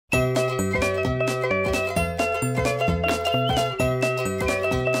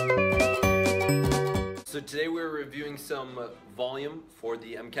today we're reviewing some volume for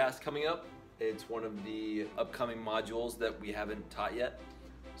the MCAS coming up. It's one of the upcoming modules that we haven't taught yet.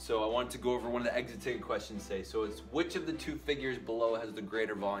 So I wanted to go over one of the exit ticket questions today. So it's which of the two figures below has the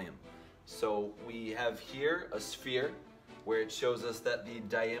greater volume? So we have here a sphere where it shows us that the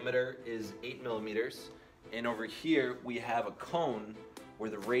diameter is 8 millimeters. And over here we have a cone where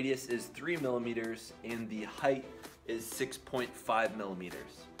the radius is 3 millimeters and the height is 6.5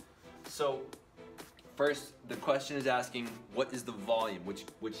 millimeters. So first, the question is asking what is the volume,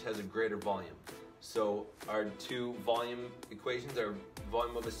 which has a greater volume. So our two volume equations, our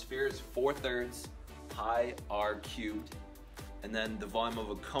volume of a sphere is 4/3 pi r cubed, and then the volume of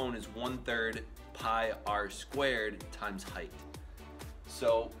a cone is 1/3 pi r squared times height.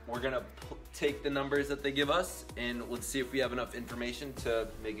 So we're gonna take the numbers that they give us and let's see if we have enough information to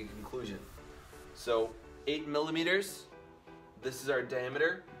make a conclusion. So 8 millimeters, this is our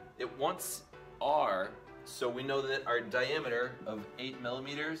diameter. It wants r, so we know that our diameter of 8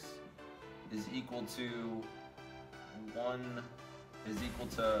 millimeters is equal to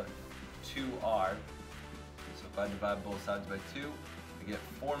 2r. So if I divide both sides by 2, I get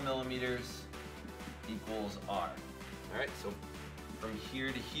 4 millimeters equals r. All right, so from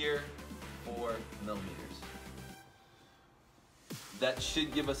here to here, 4 millimeters. That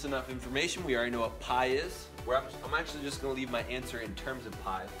should give us enough information. We already know what pi is. I'm actually just gonna leave my answer in terms of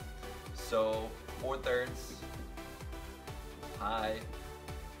pi. So 4/3 pi,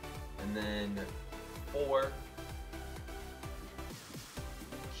 and then 4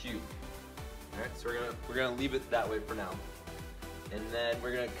 cubed. All right, so we're gonna leave it that way for now. And then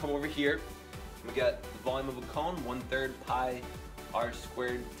we're gonna come over here. We got the volume of a cone, 1/3 pi r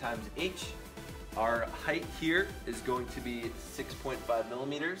squared times h. Our height here is going to be 6.5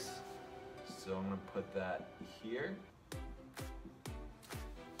 millimeters. So I'm gonna put that here.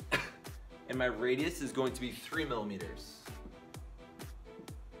 And my radius is going to be 3 millimeters.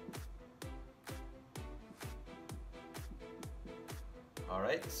 All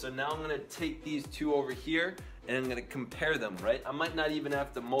right, so now I'm gonna take these two over here and I'm gonna compare them, right? I might not even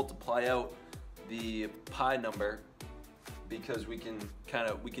have to multiply out the pi number because we can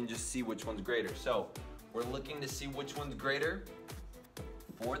just see which one's greater. So we're looking to see which one's greater.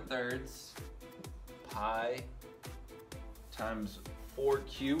 4/3 pi times 4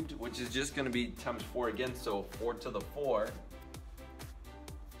 cubed, which is just gonna be times 4 again, so 4 to the 4.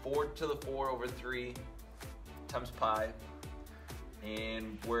 4 to the 4 over 3 times pi.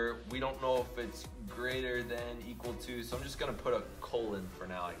 And we don't know if it's greater than, equal to, so I'm just gonna put a colon for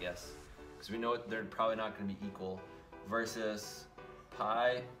now, I guess. Because we know they're probably not gonna be equal. Versus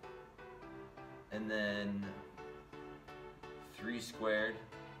pi, and then 3 squared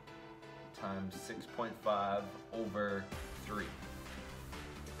times 6.5 over 3.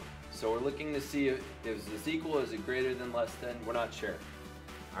 So we're looking to see if is this equal, is it greater than, less than, we're not sure.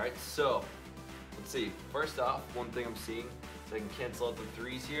 All right, so let's see. First off, one thing I'm seeing is I can cancel out the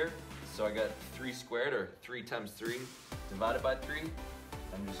 3's here. So I got 3 squared, or 3 times 3 divided by 3.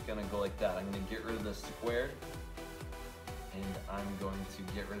 I'm just gonna go like that. I'm gonna get rid of the squared, and I'm going to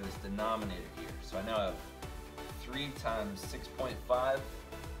get rid of this denominator here. So I now have 3 times 6.5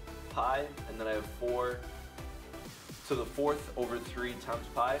 pi, and then I have 4 to the 4th over 3 times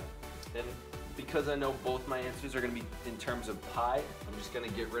pi. And because I know both my answers are gonna be in terms of pi, I'm just gonna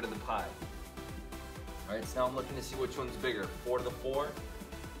get rid of the pi. All right, so now I'm looking to see which one's bigger, 4 to the 4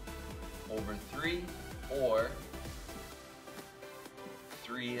 over 3, or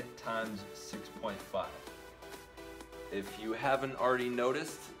 3 times 6.5. If you haven't already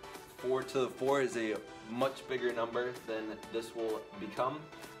noticed, 4 to the 4 is a much bigger number than this will become.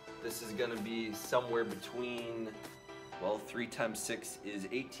 This is gonna be somewhere between, well, 3 times 6 is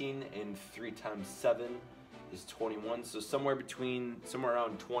 18 and 3 times 7 is 21. So somewhere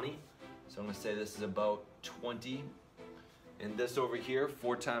around 20. So I'm gonna say this is about 20. And this over here,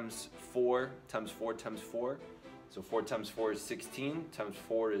 4 times 4 times 4 times 4. So 4 times 4 is 16, times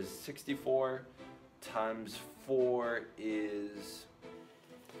 4 is 64, times 4 is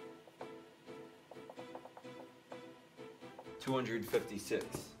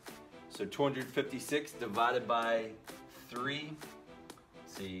 256. So 256 divided by 3,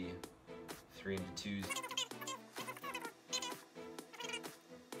 let's see, 3 into 2's.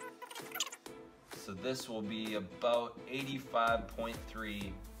 So this will be about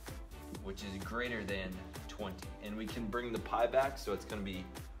 85.3, which is greater than 20. And we can bring the pi back, so it's gonna be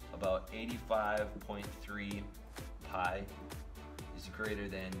about 85.3 pi is greater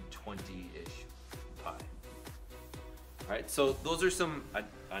than 20-ish pi. All right, so those are some,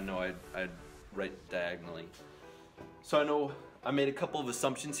 I know I'd write diagonally. So I know I made a couple of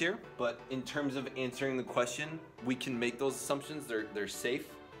assumptions here, but in terms of answering the question, we can make those assumptions. They're safe,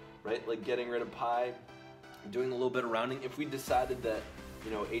 right? Like getting rid of pi, doing a little bit of rounding. If we decided that,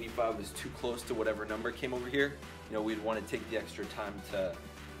 85 was too close to whatever number came over here, we'd want to take the extra time to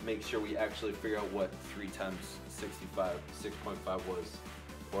make sure we actually figure out what 3 times 65, 6.5 was,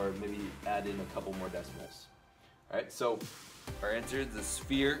 or maybe add in a couple more decimals. All right, so our answer, the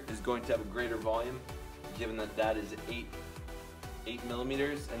sphere is going to have a greater volume, given that that is 8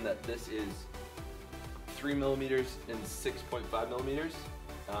 millimeters, and that this is 3 millimeters and 6.5 millimeters.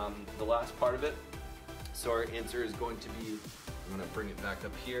 The last part of it. So our answer is going to be, I'm going to bring it back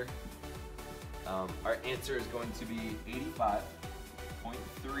up here. Our answer is going to be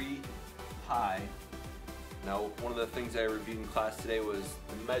 85.3 pi. Now, one of the things I reviewed in class today was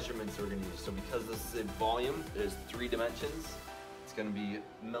the measurements we're going to use. So because this is a volume, there's 3 dimensions. It's going to be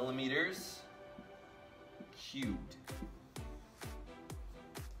millimeters cubed.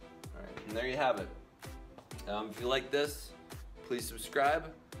 All right, and there you have it. If you like this, please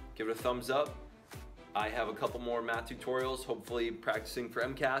subscribe, give it a thumbs up. I have a couple more math tutorials, hopefully practicing for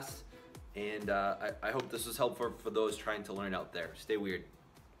MCAS, and I hope this was helpful for those trying to learn out there. Stay weird.